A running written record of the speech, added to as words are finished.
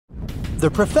The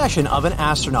profession of an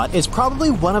astronaut is probably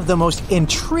one of the most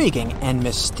intriguing and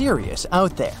mysterious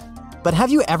out there. But have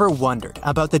you ever wondered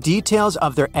about the details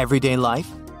of their everyday life?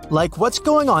 Like what's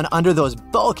going on under those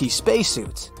bulky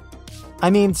spacesuits?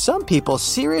 I mean, some people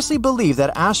seriously believe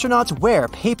that astronauts wear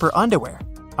paper underwear.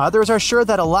 Others are sure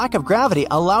that a lack of gravity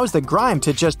allows the grime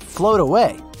to just float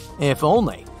away. If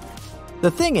only.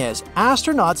 The thing is,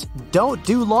 astronauts don't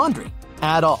do laundry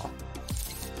at all.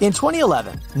 In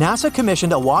 2011, NASA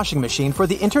commissioned a washing machine for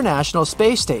the International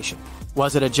Space Station.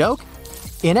 Was it a joke?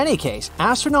 In any case,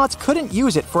 astronauts couldn't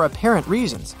use it for apparent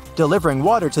reasons. Delivering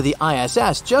water to the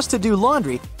ISS just to do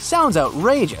laundry sounds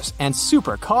outrageous and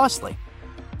super costly.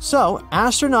 So,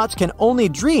 astronauts can only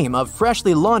dream of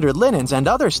freshly laundered linens and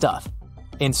other stuff.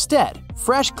 Instead,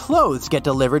 fresh clothes get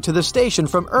delivered to the station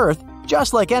from Earth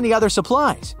just like any other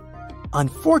supplies.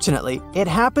 Unfortunately, it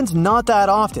happens not that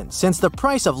often since the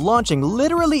price of launching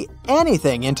literally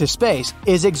anything into space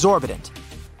is exorbitant.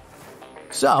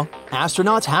 So,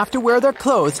 astronauts have to wear their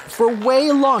clothes for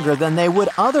way longer than they would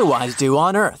otherwise do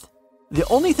on Earth. The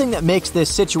only thing that makes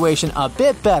this situation a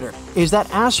bit better is that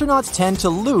astronauts tend to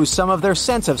lose some of their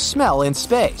sense of smell in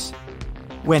space.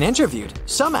 When interviewed,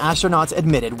 some astronauts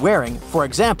admitted wearing, for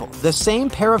example, the same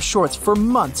pair of shorts for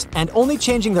months and only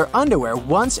changing their underwear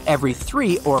once every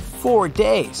 3 or 4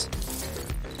 days.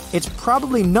 It's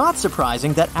probably not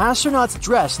surprising that astronauts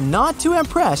dress not to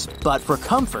impress, but for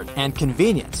comfort and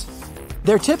convenience.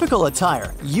 Their typical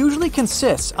attire usually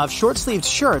consists of short-sleeved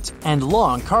shirts and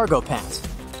long cargo pants.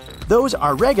 Those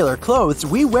are regular clothes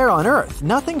we wear on Earth,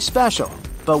 nothing special.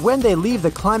 But when they leave the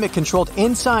climate-controlled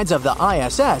insides of the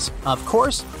ISS, of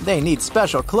course, they need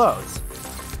special clothes.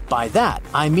 By that,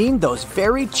 I mean those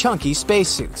very chunky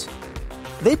spacesuits.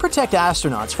 They protect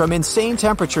astronauts from insane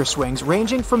temperature swings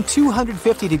ranging from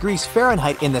 250 degrees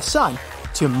Fahrenheit in the sun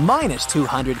to minus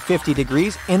 250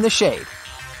 degrees in the shade.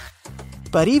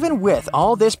 But even with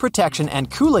all this protection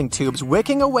and cooling tubes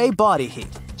wicking away body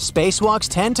heat, spacewalks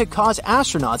tend to cause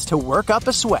astronauts to work up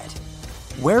a sweat.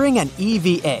 Wearing an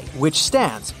EVA, which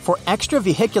stands for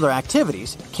Extravehicular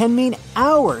Activities, can mean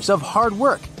hours of hard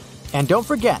work. And don't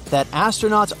forget that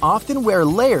astronauts often wear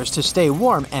layers to stay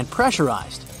warm and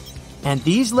pressurized. And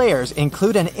these layers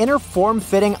include an inner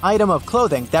form-fitting item of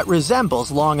clothing that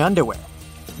resembles long underwear.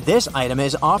 This item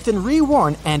is often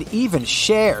reworn and even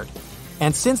shared.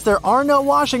 And since there are no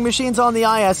washing machines on the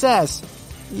ISS,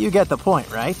 you get the point,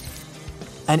 right?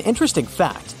 An interesting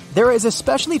fact. There is a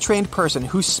specially trained person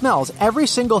who smells every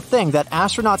single thing that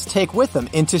astronauts take with them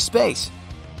into space.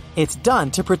 It's done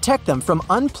to protect them from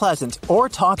unpleasant or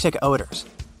toxic odors.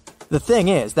 The thing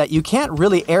is that you can't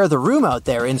really air the room out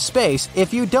there in space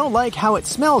if you don't like how it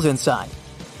smells inside.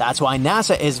 That's why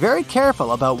NASA is very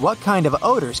careful about what kind of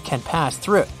odors can pass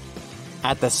through.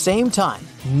 At the same time,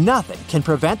 nothing can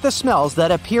prevent the smells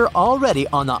that appear already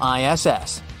on the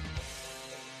ISS.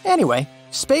 Anyway,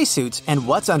 spacesuits and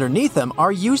what's underneath them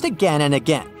are used again and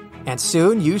again, and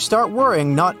soon you start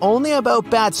worrying not only about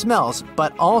bad smells,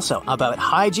 but also about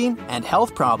hygiene and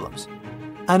health problems.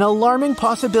 An alarming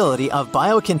possibility of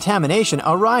biocontamination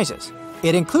arises.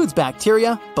 It includes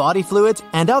bacteria, body fluids,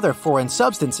 and other foreign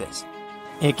substances.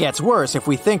 It gets worse if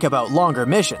we think about longer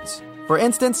missions, for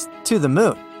instance, to the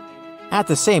moon. At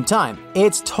the same time,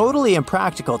 it's totally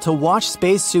impractical to wash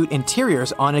spacesuit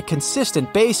interiors on a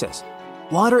consistent basis.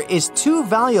 Water is too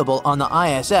valuable on the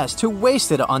ISS to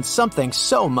waste it on something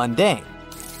so mundane.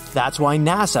 That's why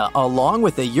NASA, along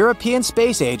with the European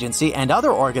Space Agency and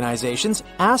other organizations,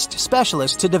 asked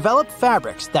specialists to develop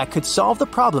fabrics that could solve the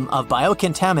problem of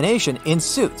biocontamination in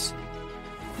suits.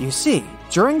 You see,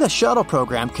 during the shuttle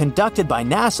program conducted by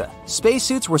NASA,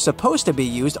 spacesuits were supposed to be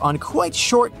used on quite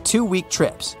short 2-week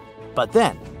trips. But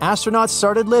then, astronauts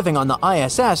started living on the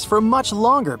ISS for much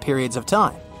longer periods of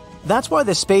time. That's why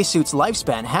the spacesuit's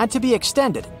lifespan had to be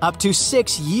extended up to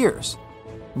 6 years.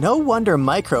 No wonder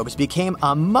microbes became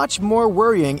a much more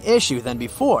worrying issue than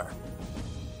before.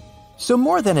 So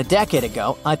more than a decade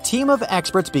ago, a team of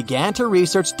experts began to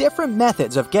research different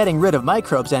methods of getting rid of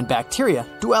microbes and bacteria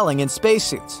dwelling in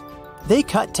spacesuits. They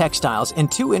cut textiles in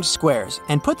 2-inch squares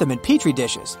and put them in petri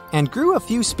dishes and grew a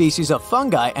few species of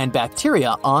fungi and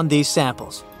bacteria on these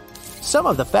samples. Some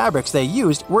of the fabrics they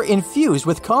used were infused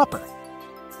with copper.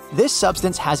 This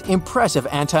substance has impressive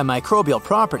antimicrobial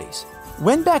properties.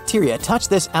 When bacteria touch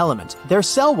this element, their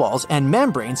cell walls and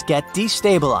membranes get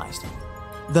destabilized.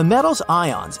 The metal's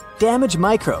ions damage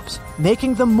microbes,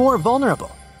 making them more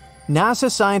vulnerable.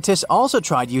 NASA scientists also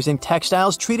tried using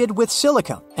textiles treated with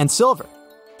silicone and silver.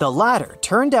 The latter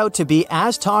turned out to be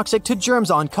as toxic to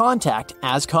germs on contact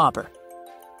as copper.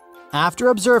 After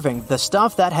observing the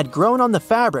stuff that had grown on the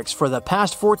fabrics for the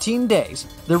past 14 days,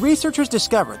 the researchers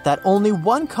discovered that only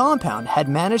one compound had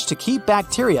managed to keep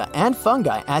bacteria and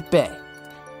fungi at bay.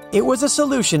 It was a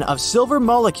solution of silver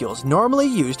molecules normally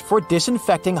used for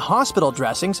disinfecting hospital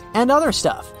dressings and other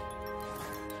stuff.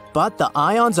 But the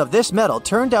ions of this metal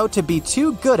turned out to be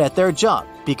too good at their job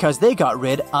because they got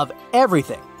rid of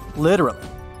everything, literally.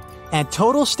 And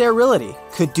total sterility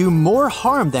could do more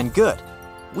harm than good.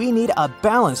 We need a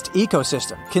balanced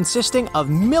ecosystem consisting of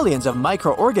millions of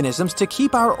microorganisms to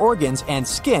keep our organs and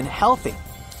skin healthy.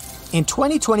 In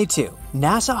 2022,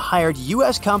 NASA hired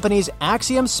U.S. companies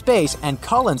Axiom Space and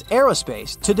Collins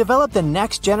Aerospace to develop the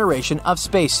next generation of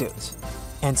spacesuits.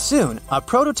 And soon, a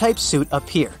prototype suit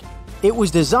appeared. It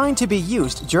was designed to be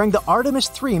used during the Artemis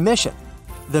 3 mission.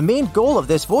 The main goal of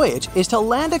this voyage is to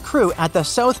land a crew at the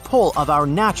South Pole of our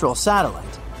natural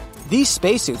satellite. These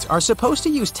spacesuits are supposed to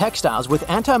use textiles with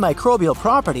antimicrobial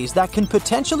properties that can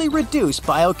potentially reduce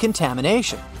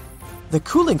biocontamination. The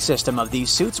cooling system of these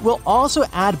suits will also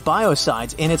add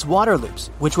biocides in its water loops,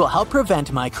 which will help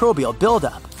prevent microbial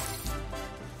buildup.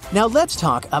 Now let's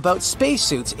talk about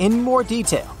spacesuits in more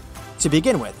detail. To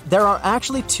begin with, there are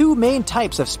actually two main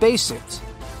types of spacesuits.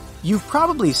 You've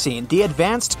probably seen the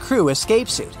Advanced Crew Escape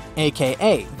Suit,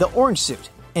 aka the orange suit,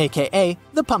 aka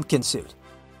the pumpkin suit.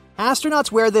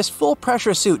 Astronauts wear this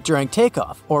full-pressure suit during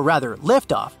takeoff, or rather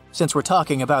liftoff, since we're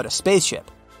talking about a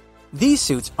spaceship. These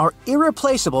suits are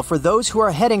irreplaceable for those who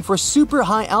are heading for super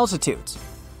high altitudes.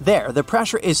 There, the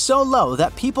pressure is so low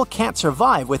that people can't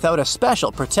survive without a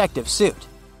special protective suit.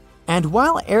 And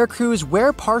while air crews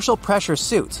wear partial pressure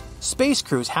suits, space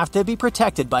crews have to be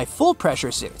protected by full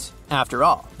pressure suits. After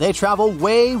all, they travel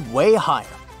way, way higher.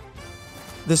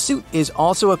 The suit is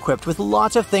also equipped with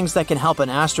lots of things that can help an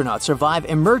astronaut survive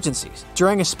emergencies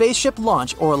during a spaceship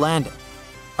launch or landing.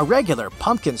 A regular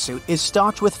pumpkin suit is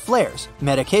stocked with flares,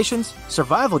 medications,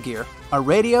 survival gear, a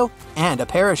radio, and a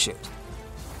parachute.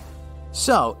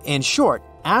 So, in short,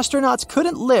 astronauts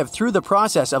couldn't live through the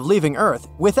process of leaving Earth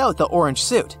without the orange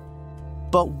suit.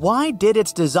 But why did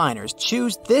its designers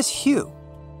choose this hue?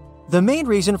 The main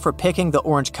reason for picking the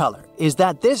orange color is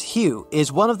that this hue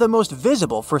is one of the most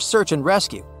visible for search and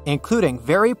rescue, including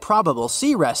very probable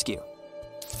sea rescue.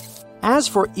 As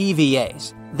for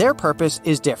EVAs, their purpose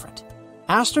is different.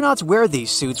 Astronauts wear these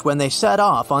suits when they set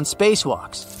off on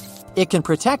spacewalks. It can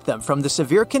protect them from the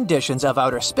severe conditions of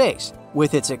outer space,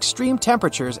 with its extreme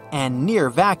temperatures and near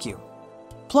vacuum.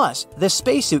 Plus, the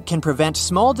spacesuit can prevent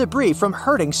small debris from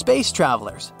hurting space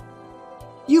travelers.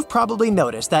 You've probably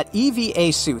noticed that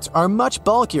EVA suits are much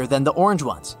bulkier than the orange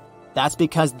ones. That's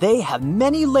because they have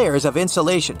many layers of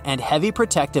insulation and heavy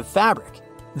protective fabric.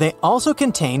 They also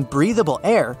contain breathable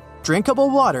air, drinkable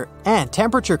water, and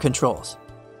temperature controls.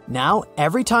 Now,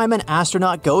 every time an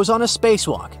astronaut goes on a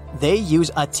spacewalk, they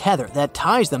use a tether that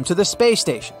ties them to the space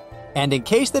station. And in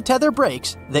case the tether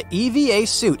breaks, the EVA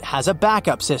suit has a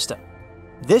backup system.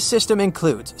 This system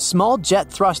includes small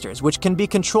jet thrusters which can be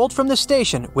controlled from the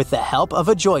station with the help of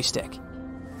a joystick.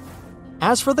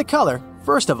 As for the color,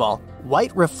 first of all,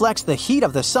 white reflects the heat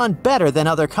of the sun better than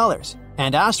other colors,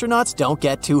 and astronauts don't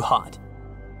get too hot.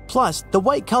 Plus, the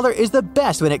white color is the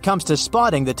best when it comes to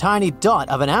spotting the tiny dot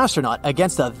of an astronaut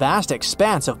against the vast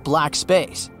expanse of black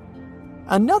space.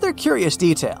 Another curious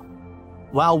detail.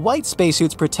 While white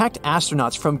spacesuits protect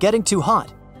astronauts from getting too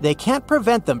hot, they can't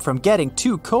prevent them from getting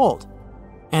too cold.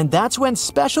 And that's when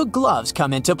special gloves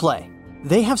come into play.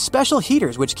 They have special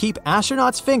heaters which keep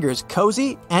astronauts' fingers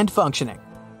cozy and functioning.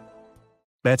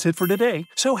 That's it for today.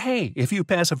 So hey, if you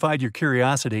pacified your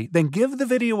curiosity, then give the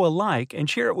video a like and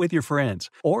share it with your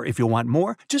friends. Or if you want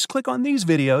more, just click on these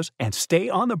videos and stay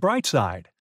on the bright side.